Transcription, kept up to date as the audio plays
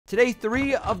Today,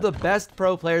 3 of the best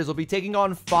pro players will be taking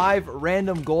on 5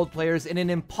 random gold players in an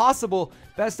impossible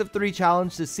best of 3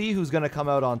 challenge to see who's going to come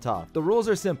out on top. The rules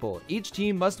are simple. Each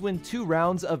team must win 2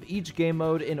 rounds of each game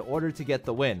mode in order to get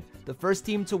the win. The first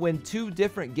team to win 2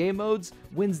 different game modes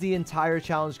wins the entire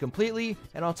challenge completely,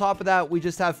 and on top of that, we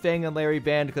just have Fang and Larry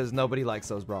banned because nobody likes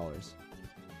those brawlers.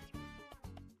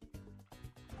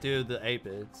 Dude, the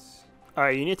 8-bits.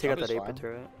 Alright, you need to take out That that is 8-bit fine.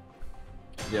 turret.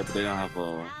 Yeah, but they don't have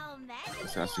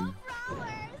assassin.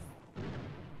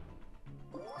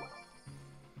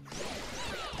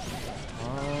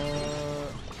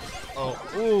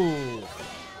 Ooh.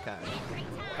 Okay.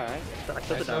 Alright, I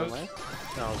killed the diamond way.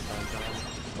 No, I was fine.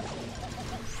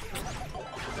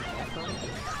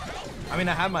 I mean,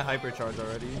 I have my hypercharge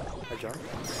already. I jumped.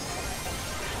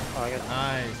 Oh, I got.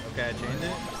 Nice. Okay, I chained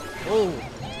it. Oh.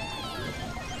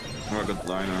 Oh, I got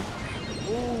the Lina.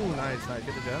 Ooh, nice, nice.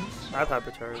 Get the gems. I have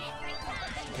hypercharge.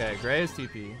 Okay, Gray is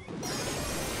TP.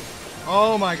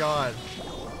 Oh my god.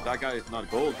 That guy is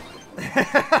not gold.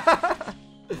 I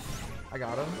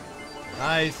got him.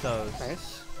 Nice toes.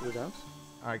 Nice. Blue gems.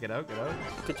 Alright, get out, get out.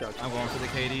 Good job. I'm going for the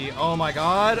KD. Oh my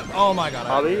god. Oh my god.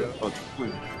 Bobby?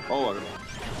 Oh,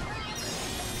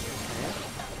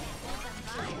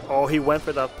 Oh, he went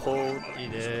for that pull. He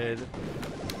did.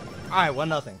 Alright,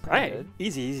 1-0. Alright,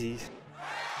 easy, easy.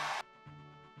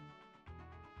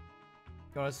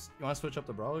 You want to switch up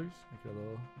the brawlers? Make it a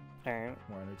little Alright.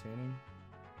 more entertaining.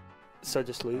 So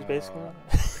just lose, basically?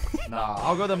 Nah,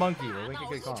 I'll go the monkey. The Wicked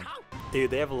Kid Kong. Dude,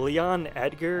 they have Leon,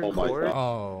 Edgar, Oh my Cord. God.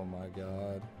 Oh my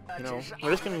god. You know,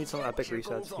 we're just gonna need some epic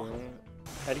resets here.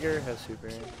 Edgar has super.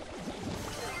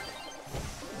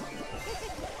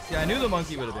 See, I knew the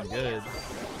monkey would have been good.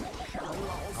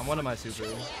 I'm one of my super.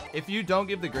 If you don't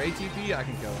give the Gray TP, I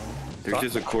can kill him. There's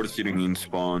just a quarter sitting in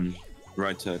spawn.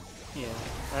 Right side. Yeah,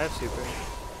 I have super.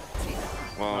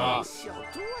 Wow. Okay,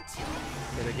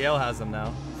 the Gale has them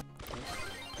now.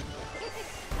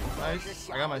 Nice.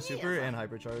 I got my super and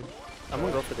hypercharge. I'm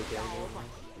gonna go for the Gale.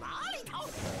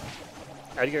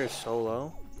 Edgar is so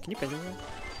low. Can you pinch him?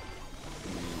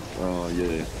 Oh,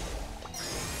 yeah.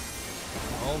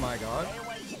 Oh my god.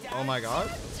 Oh my god.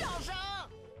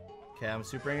 Okay, I'm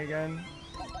supering again.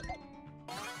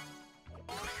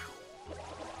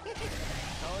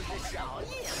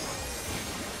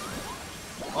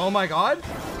 Oh my god.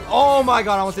 Oh my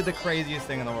god, I almost did the craziest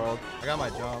thing in the world. I got my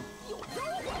jump.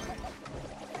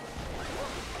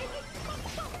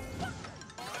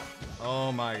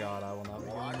 Oh my god, I will not be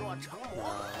getting him.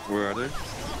 Where are they?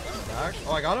 Back.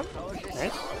 Oh, I got him?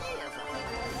 Nice.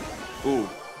 Ooh.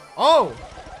 Oh!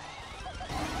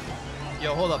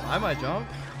 Yo, hold up. I might jump.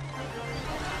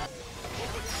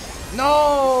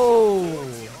 No!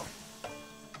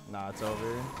 Nah, it's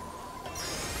over.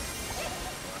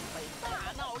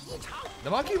 The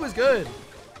monkey was good.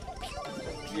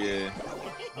 Yeah.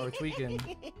 Oh, we're tweaking.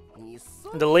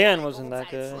 The Leon wasn't that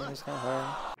good. It's kind of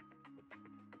hard.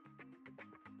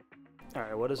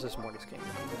 Alright, what is this Mortis game?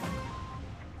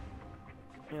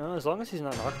 You know, as long as he's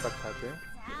not knocked by Piper,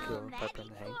 kill Piper in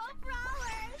the hang.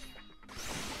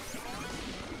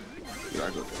 Did I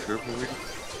go triple with?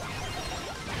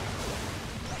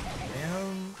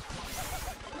 Damn.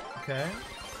 Okay.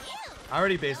 I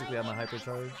already basically have my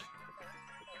hypercharge.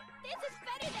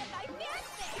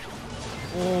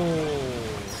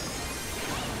 Oh.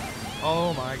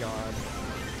 Oh my god.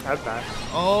 I have back.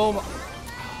 Oh my.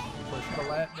 Push the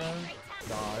lat, bro.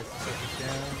 Nah, this is such a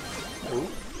scam. Ooh.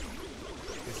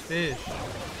 This fish.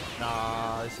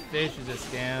 Nah, this fish is a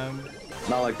scam.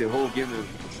 Not like the whole game was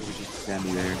just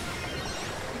standing there.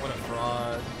 What a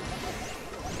fraud.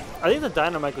 I think the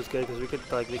Dynamite was good because we could,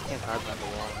 like, we can't hide behind the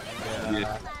wall.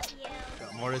 Yeah.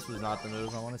 Mortis was not the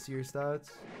move. I want to see your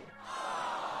stats.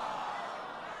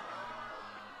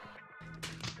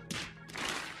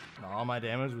 No, all my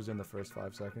damage was in the first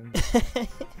 5 seconds.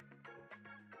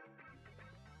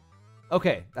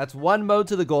 Okay, that's 1 mode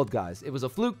to the gold guys. It was a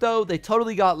fluke though. They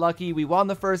totally got lucky. We won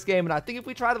the first game, and I think if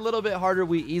we tried a little bit harder,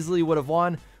 we easily would have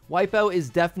won. Wipeout is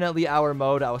definitely our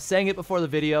mode. I was saying it before the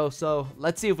video, so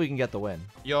let's see if we can get the win.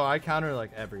 Yo, I counter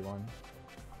like everyone.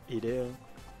 You do.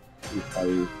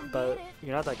 But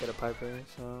you're not that good at Piper,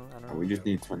 so I don't know. We just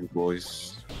need 20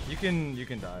 boys. You can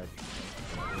die.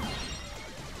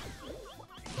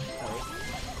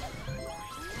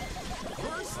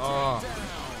 Oh,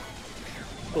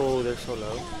 Oh, they're so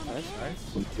low. Nice. nice.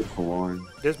 Come on.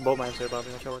 There's bow mines there,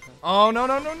 Bobby. Watch out, watch out. Oh, no,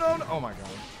 no, no, no, no. Oh my god.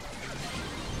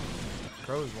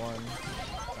 Crow's won.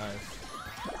 Nice.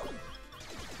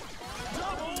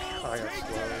 Oh, I got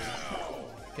slow.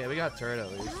 Okay, we got turret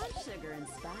at least.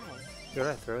 Where did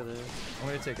I throw this? I'm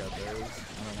gonna take out those. I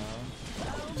don't know.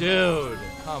 Dude,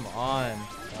 come on.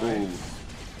 Ooh.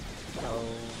 Oh,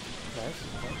 nice.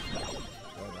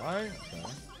 Alright. Okay.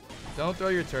 Don't throw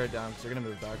your turret down because they're gonna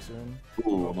move back soon.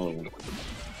 Ooh, no.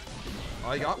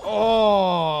 Oh, you got.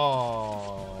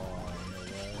 Oh. No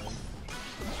way.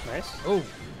 Nice. Oh.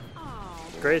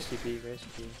 Great CP, great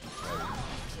CP.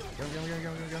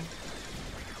 Go.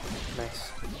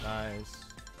 Nice. Nice.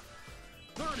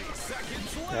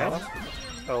 Yeah.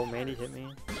 Oh, Mandy hit me.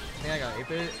 I think I got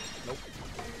 8-bit. Nope.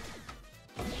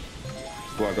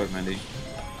 Ooh, I got Mandy.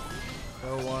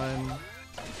 Go one.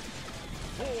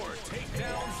 4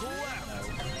 takedowns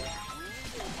left.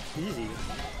 Easy.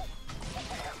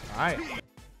 Alright.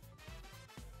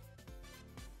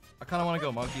 I kind of want to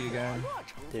go monkey again.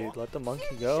 Dude, let the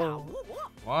monkey go.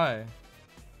 Why?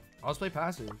 I'll just play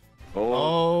passive. Oh,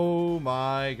 Oh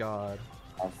my god.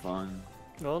 have fun.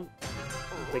 Well,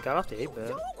 they got off the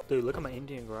 8-bit. Dude, look at my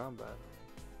Indian ground, bro.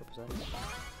 Represent.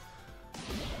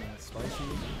 Spicy.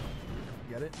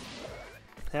 Get it?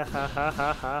 Ha ha ha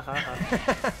ha ha ha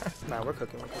ha. Nah, we're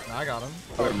cooking. Nah, I got him.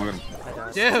 Okay, I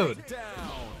got Dude! Down.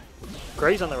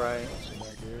 Gray's on the right.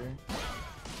 Back here.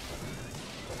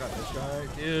 I got this guy.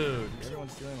 Dude,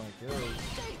 everyone's stealing my kills.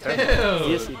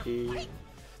 Dude! ESCP.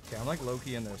 Okay, I'm like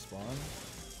low-key in their spawn.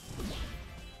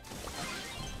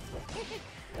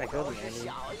 I killed the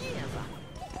Mandy.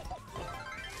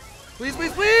 Please,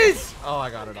 please, please! Oh, I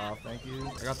got it off. Thank you.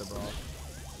 I got the Brock.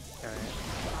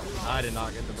 Alright. I did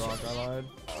not get the Brock. I lied.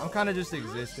 I'm kind of just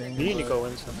existing. You need to but- go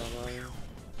in somehow, man.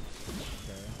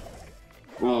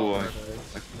 Okay. Ooh,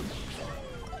 Perfect.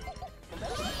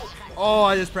 Oh,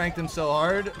 I just pranked him so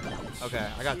hard. Okay,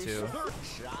 I got 2.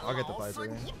 I'll get the Piper.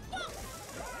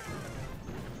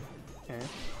 Okay.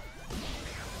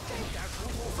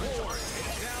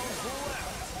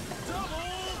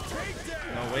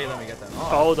 No way, let me get that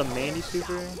off. Oh, the Mandy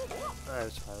super?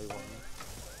 That's probably one.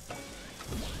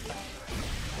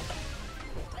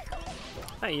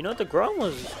 Hey, you know what? The Grom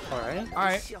was alright.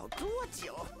 Alright.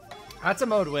 That's a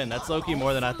mode win. That's low-key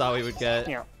more than I thought we would get.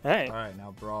 Yeah. Hey. Alright,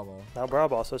 now Bravo. Now Brawl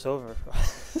Ball, so it's over.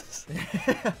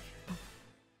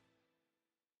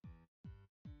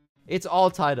 It's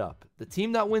all tied up. The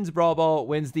team that wins Brawl Ball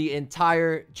wins the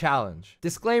entire challenge.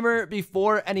 Disclaimer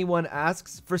before anyone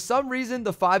asks, for some reason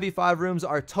the 5v5 rooms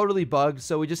are totally bugged,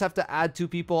 so we just have to add 2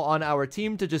 people on our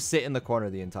team to just sit in the corner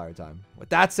the entire time. With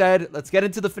that said, let's get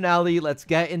into the finale. Let's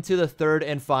get into the third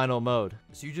and final mode.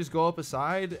 So you just go up a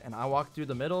side and I walk through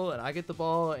the middle and I get the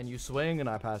ball and you swing and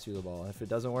I pass you the ball. If it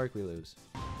doesn't work, we lose.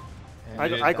 And I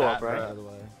go that, up, right? By the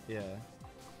way. Yeah.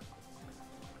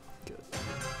 Good.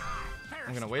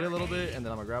 I'm gonna wait a little bit and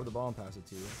then I'm gonna grab the ball and pass it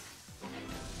to you.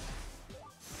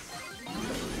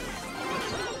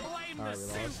 Alright, we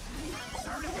lost.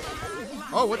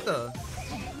 Oh, what the?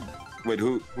 wait,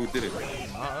 who did it?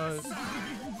 Not us.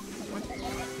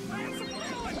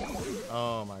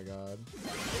 Oh my god.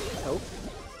 Oh.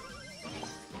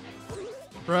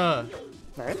 Bruh.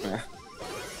 Nice.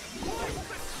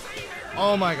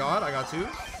 Oh my god, I got 2.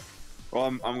 Oh,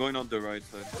 I'm going on the right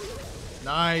side.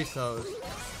 Nice host.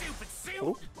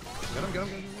 Oh. Get him, get him,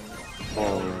 get him.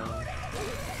 Oh.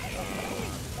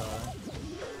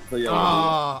 But yeah,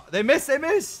 Ah, they missed, they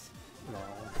missed. No.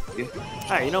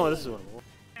 Alright, you know what? This is winnable.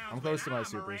 I'm close to my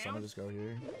super, so I'm gonna just go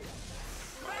here.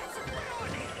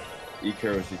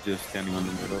 Icarus is just standing on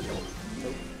the middle.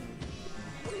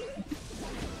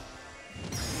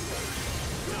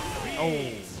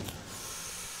 Oh.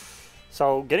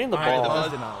 So, getting the Alright, the ball.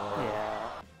 buzz did not work. Yeah.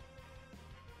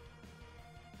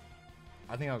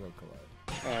 I think I'll go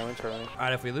collect. Alright, I'm trying.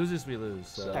 Alright, if we lose this, we lose.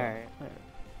 So Alright.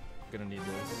 gonna need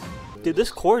this. Dude,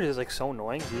 this cord is like so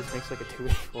annoying. He just makes like a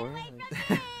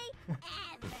 2v4.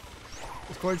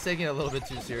 This cord's taking it a little bit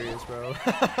too serious, bro.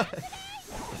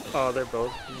 Oh, they're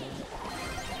both.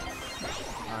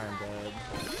 Iron dead.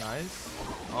 Nice.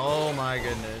 Oh my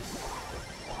goodness.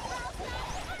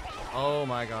 Oh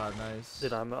my god, nice.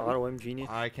 Dude, I'm an auto aim genius.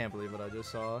 I can't believe what I just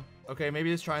saw. Okay,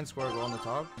 maybe just try and score a goal on the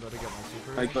top. Better get my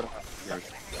super. I got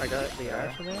I got the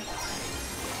ash for that.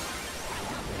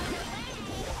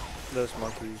 Those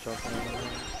monkeys jumping around.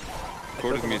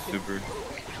 Cord is me super.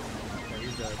 Yeah,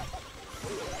 he's dead.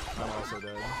 I'm also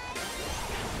dead.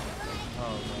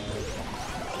 Oh man.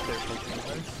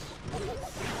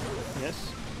 Yes.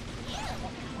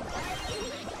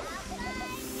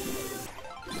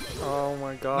 Oh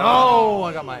my god. No!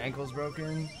 I got my ankles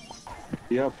broken.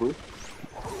 Yeah, push.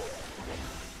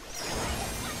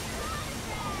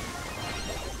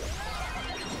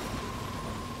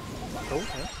 Oh,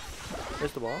 okay.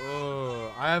 There's the ball.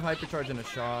 Oh, I have hypercharge in a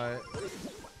shot.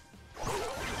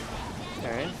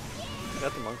 Alright.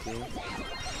 Got the monkey.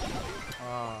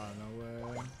 Ah, no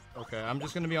way. Okay, I'm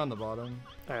just gonna be on the bottom.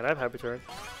 Alright, I have hypercharge.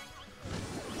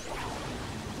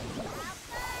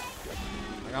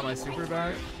 I got my super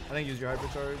back. I think use your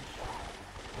hypercharge.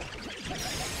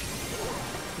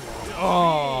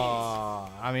 Oh,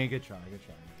 I mean, good try, good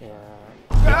try.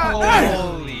 Yeah.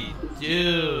 Holy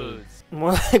dudes.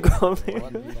 More like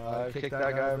Kick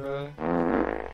that guy, bro.